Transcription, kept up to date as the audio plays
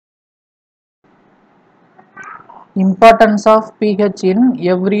Importance of pH in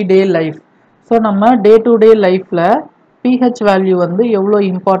everyday life. So நம்ம day to day lifeல pH value வந்து எவ்வளோ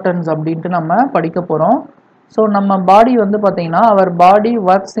importance அப்படின்ட்டு நம்ம படிக்க போகிறோம். ஸோ நம்ம பாடி வந்து பார்த்தீங்கன்னா our body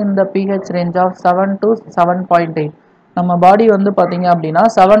works in the pH range of 7 to 7.8. நம்ம பாடி வந்து பார்த்தீங்க அப்படின்னா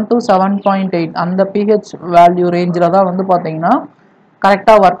 7 to 7.8 அந்த pH வேல்யூ ரேஞ்சில் தான் வந்து பார்த்தீங்கன்னா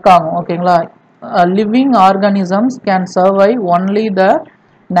கரெக்டாக ஒர்க் ஆகும். ஓகேங்களா? Living organisms can survive only the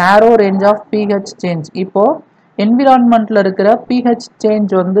நேரோ ரேஞ்ச் ஆஃப் pH சேஞ்ச். இப்போது என்விரான்மெண்ட்டில் இருக்கிற pH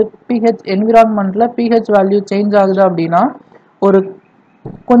சேஞ்ச் வந்து என்விரான்மெண்ட்டில் pH வேல்யூ சேஞ்ச் ஆகுது அப்படின்னா ஒரு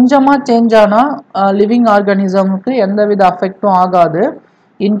கொஞ்சமாக சேஞ்ச் ஆனால் லிவிங் ஆர்கானிசமுக்கு எந்தவித அஃபெக்டும் ஆகாது.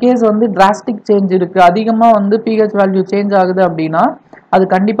 இன்கேஸ் வந்து டிராஸ்டிக் சேஞ்ச் இருக்குது, அதிகமாக வந்து pH வேல்யூ சேஞ்ச் ஆகுது அப்படின்னா அது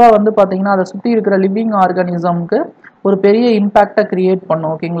கண்டிப்பாக வந்து பார்த்தீங்கன்னா அதை சுற்றி இருக்கிற லிவிங் ஆர்கானிசமுக்கு ஒரு பெரிய இம்பேக்டை கிரியேட்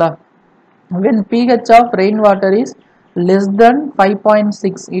பண்ணும். ஓகேங்களா? when pH of rainwater is less than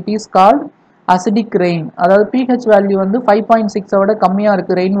 5.6 it is called acidic rain. அதாவது pH வேல்யூ வந்து 5.6 விட கம்மியாக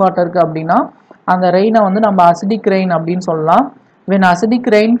இருக்குது ரெயின் வாட்டருக்கு அப்படின்னா அந்த ரெயினை வந்து நம்ம acidic rain அப்படின்னு சொல்லலாம். when acidic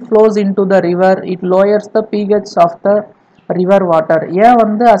rain flows into the river it lowers the pH of the river water. ஏன்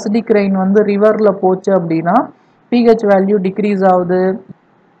வந்து acidic rain வந்து ரிவரில் போச்சு அப்படின்னா pH வேல்யூ டிக்ரீஸ் ஆகுது?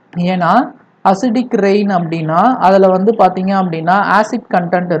 ஏன்னா அசிடிக் ரெயின் அப்படின்னா அதில் வந்து பார்த்தீங்க அப்படின்னா ஆசிட்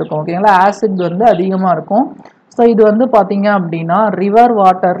கண்டென்ட் இருக்கும். ஓகேங்களா? ஆசிட் வந்து அதிகமாக இருக்கும். ஸோ இது வந்து பார்த்தீங்க அப்படின்னா ரிவர்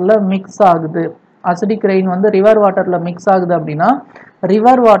வாட்டரில் மிக்ஸ் ஆகுது. அசிடிக் ரெயின் வந்து ரிவர் வாட்டரில் மிக்ஸ் ஆகுது அப்படின்னா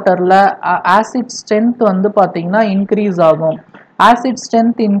ரிவர் வாட்டரில் ஆசிட் ஸ்ட்ரென்த் வந்து பார்த்தீங்கன்னா இன்க்ரீஸ் ஆகும். ஆசிட்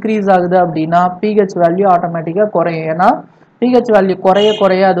ஸ்ட்ரென்த் இன்க்ரீஸ் ஆகுது அப்படின்னா pH வேல்யூ ஆட்டோமேட்டிக்காக குறையும். ஏன்னா pH வேல்யூ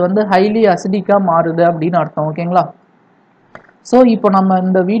குறைய அது வந்து ஹைலி அசிடிக்காக மாறுது அப்படின்னு அர்த்தம். ஓகேங்களா? ஸோ இப்போ நம்ம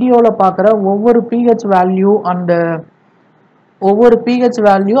இந்த வீடியோவில் பார்க்குற ஒவ்வொரு pH வேல்யூ அண்டு ஒவ்வொரு pH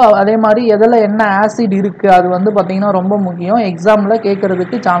வேல்யூ அதே மாதிரி எதில் என்ன ஆசிட் இருக்குது அது வந்து பார்த்திங்கன்னா ரொம்ப முக்கியம். எக்ஸாமில்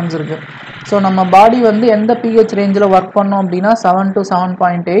கேட்குறதுக்கு சான்ஸ் இருக்குது. ஸோ நம்ம பாடி வந்து எந்த pH ரேஞ்சில் ஒர்க் பண்ணோம் அப்படின்னா 7 to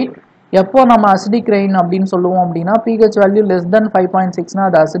 7.8. எப்போ நம்ம அசிடிக் ரெயின் அப்படின்னு சொல்லுவோம் அப்படின்னா pH வேல்யூ லெஸ் தென் 5.6னா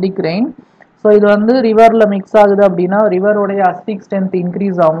அது அசிடிக் ரெயின். ஸோ இது வந்து ரிவரில் மிக்ஸ் ஆகுது அப்படின்னா ரிவருடைய அசிடிக் ஸ்ட்ரென்த்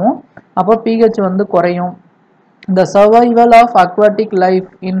இன்க்ரீஸ் ஆகும். அப்போ pH வந்து குறையும். The survival of aquatic life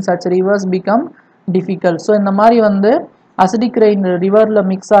in such rivers become difficult. So இந்த மாதிரி வந்து அசிடிக் ரெயின் ரிவரில்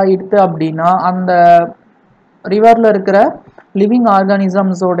மிக்ஸ் ஆகிடுது அப்படின்னா அந்த ரிவரில் இருக்கிற லிவிங்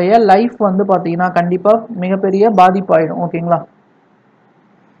ஆர்கானிசம்ஸோடைய லைஃப் வந்து பார்த்தீங்கன்னா கண்டிப்பாக மிகப்பெரிய பாதிப்பாயிடும். ஓகேங்களா?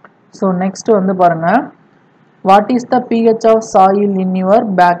 ஸோ நெக்ஸ்ட் வந்து பாருங்கள், what is the pH of soil in your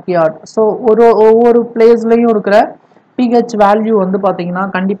backyard. So ஒவ்வொரு பிளேஸ்லையும் இருக்கிற pH வேல்யூ வந்து பார்த்தீங்கன்னா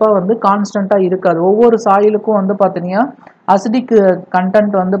கண்டிப்பாக வந்து கான்ஸ்டண்ட்டாக இருக்காது. ஒவ்வொரு சாயிலுக்கும் வந்து பார்த்தீங்கன்னா அசிடிக்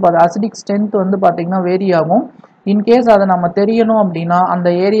கண்டென்ட் வந்து அசிடிக் ஸ்ட்ரென்த் வந்து பார்த்தீங்கன்னா வேரி ஆகும். இன்கேஸ் அதை நம்ம தெரியணும் அப்படின்னா அந்த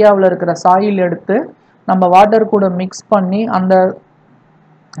ஏரியாவில் இருக்கிற சாயில் எடுத்து நம்ம வாட்டர் கூட மிக்ஸ் பண்ணி அந்த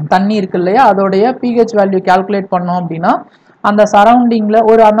தண்ணி இருக்கு இல்லையா அதோடைய pH வேல்யூ கால்குலேட் பண்ணோம் அப்படின்னா அந்த சரௌண்டிங்கில்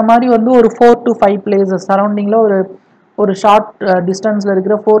அந்த மாதிரி வந்து ஒரு 4 to 5 பிளேசஸ் சரௌண்டிங்கில் ஒரு ஷார்ட் டிஸ்டன்ஸில்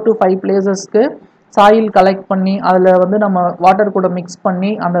இருக்கிற 4 to 5 பிளேசஸ்க்கு சாயில் கலெக்ட் பண்ணி அதில் வந்து நம்ம வாட்டர் கூட மிக்ஸ் பண்ணி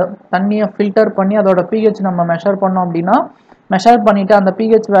அந்த தண்ணியை ஃபில்டர் பண்ணி அதோட pH நம்ம மெஷர் பண்ணோம் அப்படின்னா மெஷர் பண்ணிவிட்டு அந்த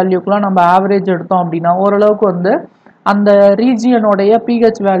pH வேல்யூக்கெலாம் நம்ம ஆவரேஜ் எடுத்தோம் அப்படின்னா ஓரளவுக்கு வந்து அந்த ரீஜியனோடைய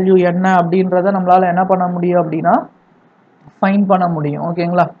pH வேல்யூ என்ன அப்படின்றத நம்மளால் என்ன பண்ண முடியும் அப்படின்னா ஃபைண்ட் பண்ண முடியும்.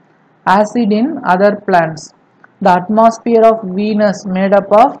 ஓகேங்களா? Acid in other plants. The atmosphere of Venus made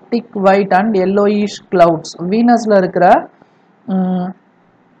up of thick white and yellowish clouds. வீனஸில் இருக்கிற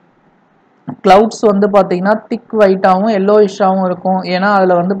கிளவுட்ஸ் வந்து பார்த்தீங்கன்னா திக் ஒயிட்டாகவும் எல்லோயிஷாகவும் இருக்கும். ஏன்னா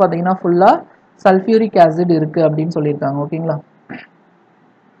அதில் வந்து பார்த்தீங்கன்னா ஃபுல்லாக சல்ஃபியூரிக் ஆசிட் இருக்குது அப்படின்னு சொல்லியிருக்காங்க. ஓகேங்களா?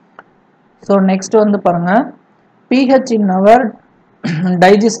 ஸோ நெக்ஸ்ட் வந்து பாருங்கள், pH இன் அவர்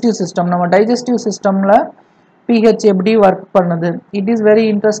டைஜஸ்டிவ் சிஸ்டம். நம்ம டைஜஸ்டிவ் சிஸ்டமில் pH எப்படி ஒர்க் பண்ணுது? It is very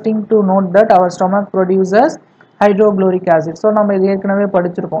interesting to note that our stomach producers hydrochloric acid. So நம்ம இது ஏற்கனவே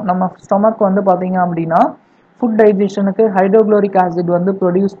படிச்சிருக்கோம். நம்ம ஸ்டொமக் வந்து பார்த்தீங்க அப்படின்னா ஃபுட் டைஜஷனுக்கு ஹைட்ரோக்ளோரிக் ஆசிட் வந்து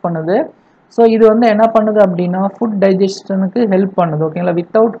ப்ரொடியூஸ் பண்ணுது. ஸோ இது வந்து என்ன பண்ணுது அப்படின்னா ஃபுட் டைஜஷனுக்கு ஹெல்ப் பண்ணுது. ஓகேங்களா?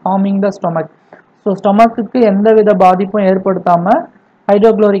 Without harming the stomach. So ஸ்டொமக்குக்கு எந்த வித பாதிப்பும் ஏற்படுத்தாமல்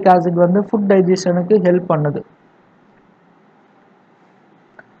ஹைட்ரோக்ளோரிக் ஆசிட் வந்து ஃபுட் டைஜஷனுக்கு ஹெல்ப் பண்ணுது.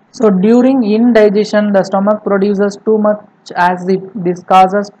 So during இன்டைஜஷன் the stomach produces too much acid. This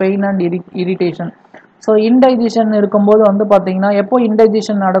causes pain and irritation. So இன்டைஜஷன் இருக்கும்போது வந்து பார்த்தீங்கன்னா எப்போ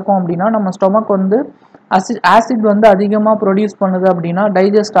இன்டைஜஷன் நடக்கும் அப்படின்னா நம்ம ஸ்டொமக் வந்து ஆசிட் வந்து அதிகமாக ப்ரொடியூஸ் பண்ணுது அப்படின்னா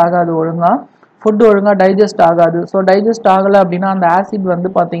டைஜஸ்ட் ஆகாது ஒழுங்காக, ஃபுட் ஒழுங்காக டைஜஸ்ட் ஆகாது. ஸோ டைஜஸ்ட் ஆகலை அப்படின்னா அந்த ஆசிட் வந்து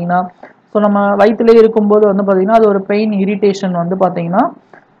பார்த்தீங்கன்னா ஸோ நம்ம வயிற்றுலேயே இருக்கும்போது வந்து பார்த்தீங்கன்னா அது ஒரு பெயின் இரிட்டேஷன் வந்து பார்த்தீங்கன்னா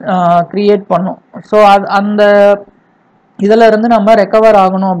க்ரியேட் பண்ணும். ஸோ அந்த இதில் இருந்து நம்ம ரெக்கவர்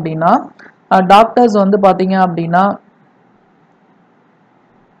ஆகணும் அப்படின்னா டாக்டர்ஸ் வந்து பார்த்தீங்க அப்படின்னா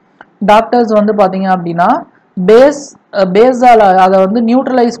பேஸால அதை வந்து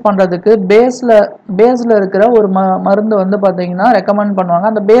நியூட்ரலைஸ் பண்றதுக்கு பேஸ்ல இருக்கிற ஒரு மருந்து வந்து பாத்தீங்கன்னா ரெக்கமெண்ட் பண்ணுவாங்க.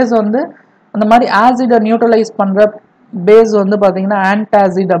 அந்த பேஸ் வந்து அந்த மாதிரி ஆசிடை நியூட்ரலைஸ் பண்ற பேஸ் வந்து பாத்தீங்கன்னா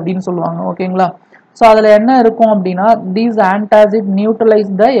ஆன்டாசிட் அப்படின்னு சொல்லுவாங்க. ஓகேங்களா? ஸோ அதுல என்ன இருக்கும் அப்படின்னா these antacid neutralise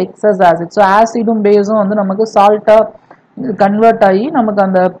the excess acid. So ஆசிடும் பேஸும் வந்து நமக்கு சால்ட்டா கன்வெர்ட் ஆகி நமக்கு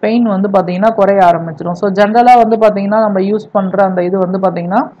அந்த பெயின் வந்து பாத்தீங்கன்னா குறைய ஆரம்பிச்சிடும். ஸோ ஜென்ரலா வந்து பாத்தீங்கன்னா நம்ம யூஸ் பண்ற அந்த இது வந்து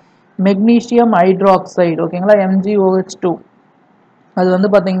பாத்தீங்கன்னா மெக்னீசியம் ஹைட்ராக்சைடு. ஓகேங்களா? MgOH2. அது வந்து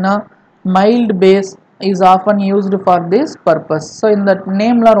பாத்தீங்கன்னா mild base is often used for this purpose. So இந்த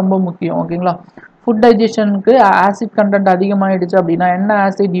நேம்லாம் ரொம்ப முக்கியம். ஓகேங்களா? ஃபுட் டைஜஷனுக்கு ஆசிட் கண்டென்ட் அதிகமாகிடுச்சு அப்படின்னா என்ன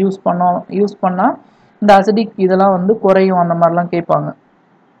ஆசிட் யூஸ் பண்ணால் இந்த அசிடிக் இதெல்லாம் வந்து குறையும், அந்த மாதிரிலாம் கேட்பாங்க.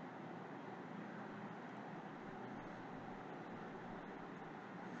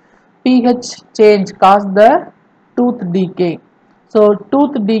 pH change cause the tooth decay. So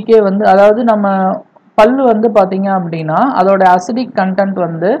tooth decay வந்து அதாவது நம்ம பல்லு வந்து பார்த்தீங்க அப்படின்னா அதோட அசிடிக் கண்டென்ட்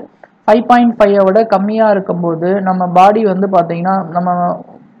வந்து 5.5 விட கம்மியாக இருக்கும்போது நம்ம பாடி வந்து பார்த்தீங்கன்னா நம்ம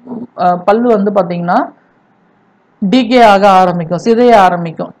பல்லு வந்து பார்த்தீங்கன்னா டீகே ஆக ஆரம்பிக்கும், சிதைய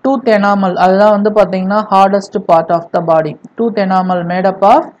ஆரம்பிக்கும். டூத் எனாமல் அதுதான் வந்து பார்த்தீங்கன்னா hardest part of the body. Tooth enamel made up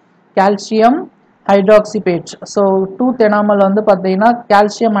of calcium ஹைட்ராக்சிபேட். So tooth enamel வந்து பார்த்தீங்கன்னா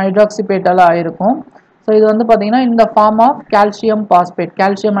கால்சியம் ஹைட்ராக்சிபேட்டால் ஆயிருக்கும். ஸோ இது வந்து பார்த்தீங்கன்னா இந்த form of calcium phosphate.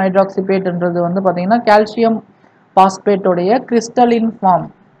 Calcium ஹைட்ராக்சிபேட்ன்றது வந்து பார்த்தீங்கன்னா கால்சியம் பாஸ்பேட்டோடைய கிறிஸ்டலின் ஃபார்ம்.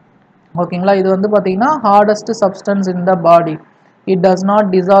 ஓகேங்களா? இது வந்து பார்த்தீங்கன்னா hardest substance in the body. It does not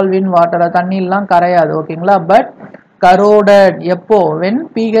dissolve in water. தண்ணிலாம் கரையாது. ஓகேங்களா? பட் கரோடட் எப்போ when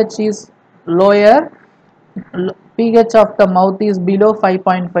pH is lower, pH of the mouth is below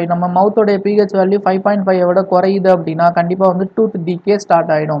 5.5. நம்ம மவுத்தோடைய pH வேல்யூ 5.5 விட குறையுது அப்படின்னா கண்டிப்பா வந்து டூத் டீகே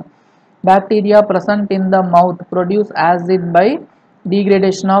ஸ்டார்ட் ஆயிடும். Bacteria present in the mouth produce acid by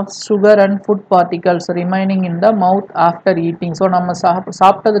degradation of sugar and food particles remaining in the mouth after eating. So நம்ம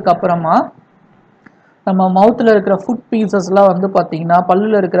சாப்பிட்டதுக்கு அப்புறமா நம்ம மவுத்தில் இருக்கிற ஃபுட் பீசஸ்லாம் வந்து பார்த்தீங்கன்னா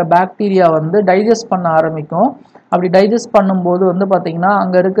பல்லில் இருக்கிற பாக்டீரியா வந்து டைஜஸ்ட் பண்ண ஆரம்பிக்கும். அப்படி டைஜஸ்ட் பண்ணும்போது வந்து பார்த்தீங்கன்னா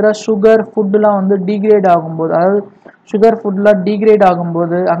அங்கே இருக்கிற சுகர் ஃபுட்டுலாம் வந்து டீக்ரேட் ஆகும்போது, அதாவது சுகர் ஃபுட்லாம் டீக்ரேட்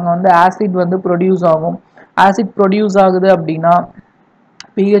ஆகும்போது அங்கே வந்து ஆசிட் வந்து ப்ரொடியூஸ் ஆகும். ஆசிட் ப்ரொடியூஸ் ஆகுது அப்படின்னா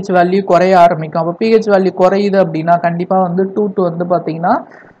pH வேல்யூ குறைய ஆரம்பிக்கும். அப்போ pH வேல்யூ குறையுது அப்படின்னா கண்டிப்பாக வந்து டூத் வந்து பார்த்தீங்கன்னா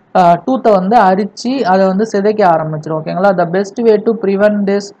டூத்தை வந்து அரிச்சு அதை வந்து சிதைக்க ஆரம்பிச்சிடும். ஓகேங்களா? The best way to prevent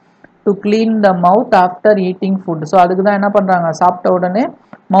this to clean the mouth after eating food. So அதுக்கு தான் என்ன பண்ணுறாங்க, சாப்பிட்ட உடனே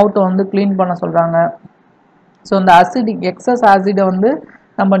மவுத்தை வந்து க்ளீன் பண்ண சொல்கிறாங்க. ஸோ இந்த அசிடிக் எக்ஸஸ் ஆசிடை வந்து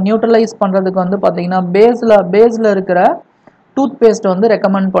நம்ம நியூட்ரலைஸ் பண்ணுறதுக்கு வந்து பார்த்தீங்கன்னா பேஸில் இருக்கிற டூத் பேஸ்ட் வந்து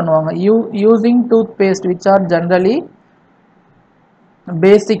ரெக்கமெண்ட் பண்ணுவாங்க. Using tooth paste which are generally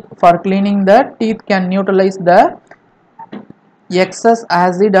basic for cleaning the teeth can neutralise the excess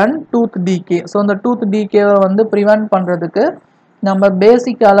acid and tooth decay. So இந்த டூத் டீகேவை வந்து ப்ரிவென்ட் பண்ணுறதுக்கு நம்ம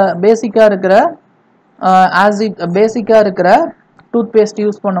பேசிக்காக இருக்கிற டூத் பேஸ்ட்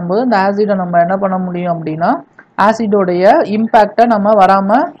யூஸ் பண்ணும்போது இந்த ஆசிடை நம்ம என்ன பண்ண முடியும் அப்படின்னா ஆசிடோடைய இம்பேக்டை நம்ம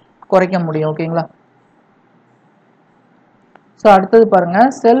வராமல் குறைக்க முடியும். ஓகேங்களா? ஸோ அடுத்தது பாருங்க,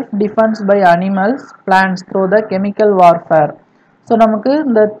 self defence by animals plants through the chemical warfare. So நமக்கு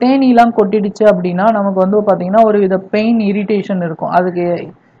இந்த தேனீலாம் கொட்டிடுச்சு அப்படின்னா நமக்கு வந்து பார்த்தீங்கன்னா ஒரு வித பெயின் இரிட்டேஷன் இருக்கும். அதுக்கு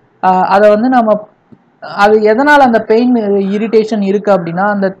அதை வந்து நம்ம அது எதனால் அந்த பெயின் இரிட்டேஷன் இருக்குது அப்படின்னா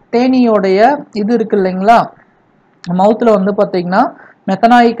அந்த தேனியோடைய இது இருக்குது இல்லைங்களா, மவுத்தில் வந்து பார்த்தீங்கன்னா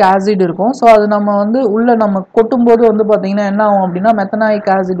மெத்தனாயிக் ஆசிட் இருக்கும். ஸோ அது நம்ம வந்து உள்ளே நம்ம கொட்டும்போது வந்து பார்த்தீங்கன்னா என்ன ஆகும் அப்படின்னா மெத்தனாயிக்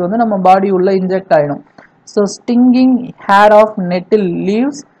ஆசிட் வந்து நம்ம பாடி உள்ளே இன்ஜெக்ட் ஆகிடும். ஸோ ஸ்டிங்கிங் ஹேர் ஆஃப் நெட்டில்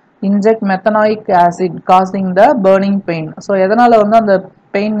leaves inject methanoic acid causing த பர்னிங் பெயின். ஸோ எதனால் வந்து அந்த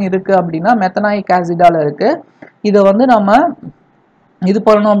பெயின் இருக்குது அப்படின்னா மெத்தனாயிக் ஆசிடால் இருக்குது. இதை வந்து நம்ம இது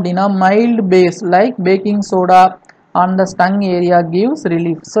பண்ணணும் அப்படின்னா mild base like baking soda on the ஸ்டங் area gives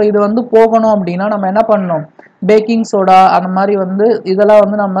relief. So இது வந்து போகணும் அப்படின்னா நம்ம என்ன பண்ணணும், பேக்கிங் சோடா அந்த மாதிரி வந்து இதெல்லாம்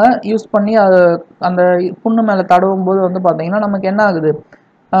வந்து நம்ம யூஸ் பண்ணி அந்த புண்ணு மேலே தடவும் போது வந்து பார்த்தீங்கன்னா நமக்கு என்ன ஆகுது,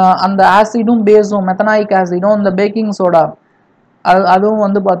 அந்த ஆசிடும் பேஸும் மெத்தனாயிக் ஆசிடும் இந்த பேக்கிங் சோடா அதுவும்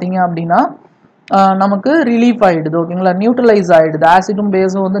வந்து பார்த்தீங்க அப்படின்னா நமக்கு ரிலீஃப் ஆகிடுது. ஓகேங்களா? நியூட்ரலைஸ் ஆகிடுது. ஆசிடும்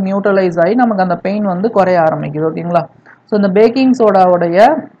பேஸும் வந்து நியூட்ரலைஸ் ஆகி நமக்கு அந்த பெயின் வந்து குறைய ஆரம்பிக்குது. ஓகேங்களா? ஸோ இந்த பேக்கிங் சோடாவுடைய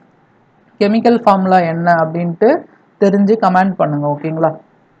கெமிக்கல் ஃபார்முலா என்ன அப்படின்ட்டு தெரிஞ்சு கமெண்ட் பண்ணுங்க. ஓகேங்களா?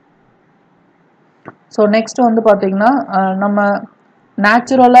 ஸோ நெக்ஸ்ட் வந்து பார்த்தீங்கன்னா நம்ம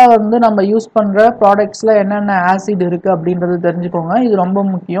நேச்சுரலாக வந்து நம்ம யூஸ் பண்ணுற ப்ராடக்ட்ஸில் என்னென்ன ஆசிட் இருக்குது அப்படின்றது தெரிஞ்சுக்கோங்க. இது ரொம்ப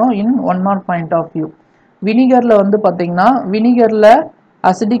முக்கியம் in one mark point of view. வினிகரில் வந்து பார்த்தீங்கன்னா வினிகரில்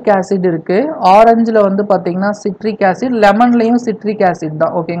அசிடிக் ஆசிட் இருக்குது. ஆரஞ்சில் வந்து பார்த்தீங்கன்னா சிட்ரிக் ஆசிட், லெமன்லேயும் சிட்ரிக் ஆசிட்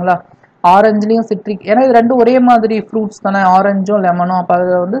தான். ஓகேங்களா? ஆரஞ்சுலேயும் சிட்ரிக், ஏன்னா இது ரெண்டும் ஒரே மாதிரி ஃப்ரூட்ஸ் தானே, ஆரஞ்சும் லெமனும். அப்போ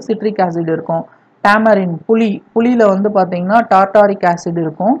அதில் வந்து சிட்ரிக் ஆசிட் இருக்கும். டேமரின் புளியில் வந்து பார்த்தீங்கன்னா டார்டாரிக் ஆசிட்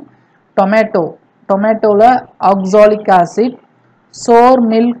இருக்கும். டொமேட்டோவில் ஆக்சாலிக் ஆசிட். சோர்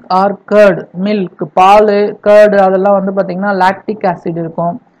மில்க் ஆர் கர்டு, மில்க் பால், கர்டு அதெல்லாம் வந்து பார்த்தீங்கன்னா லாக்டிக் ஆசிட்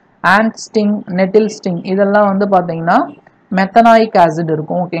இருக்கும். ஆண்ட் ஸ்டிங், நெட்டில் ஸ்டிங் இதெல்லாம் வந்து பார்த்தீங்கன்னா மெத்தனாயிக் ஆசிட்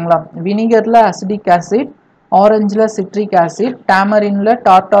இருக்கும். ஓகேங்களா. வினிகரில் acidic acid, ஆரஞ்சில் citric acid, டேமரினில்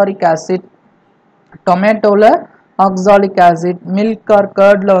tartaric acid, டொமேட்டோவில் oxalic acid, milk R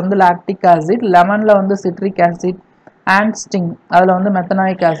கர்டில் வந்து லாக்டிக் ஆசிட், லெமனில் வந்து சிட்ரிக் ஆசிட், ஆண்ட் ஸ்டிங் அதில் வந்து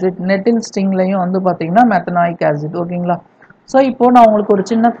மெத்தனாயிக் ஆசிட், நெட்டில் ஸ்டிங்லையும் வந்து பார்த்தீங்கன்னா மெத்தனாயிக் ஆசிட். ஓகேங்களா. ஸோ இப்போது நான் உங்களுக்கு ஒரு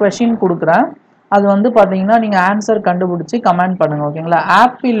சின்ன கொஷின் கொடுக்குறேன். அது வந்து பார்த்தீங்கன்னா நீங்கள் ஆன்சர் கண்டுபிடிச்சி கமெண்ட் பண்ணுங்கள். ஓகேங்களா.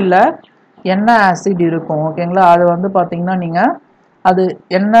 ஆப்பிளில் என்ன ஆசிட் இருக்கும்? ஓகேங்களா. அது வந்து பார்த்தீங்கன்னா நீங்கள் அது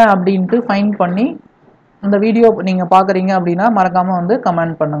என்ன அப்படின்ட்டு ஃபைண்ட் பண்ணி இந்த வீடியோ நீங்கள் பார்க்குறீங்க அப்படின்னா மறக்காமல் வந்து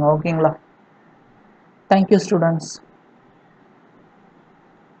கமெண்ட் பண்ணுங்கள். ஓகேங்களா. Thank you students.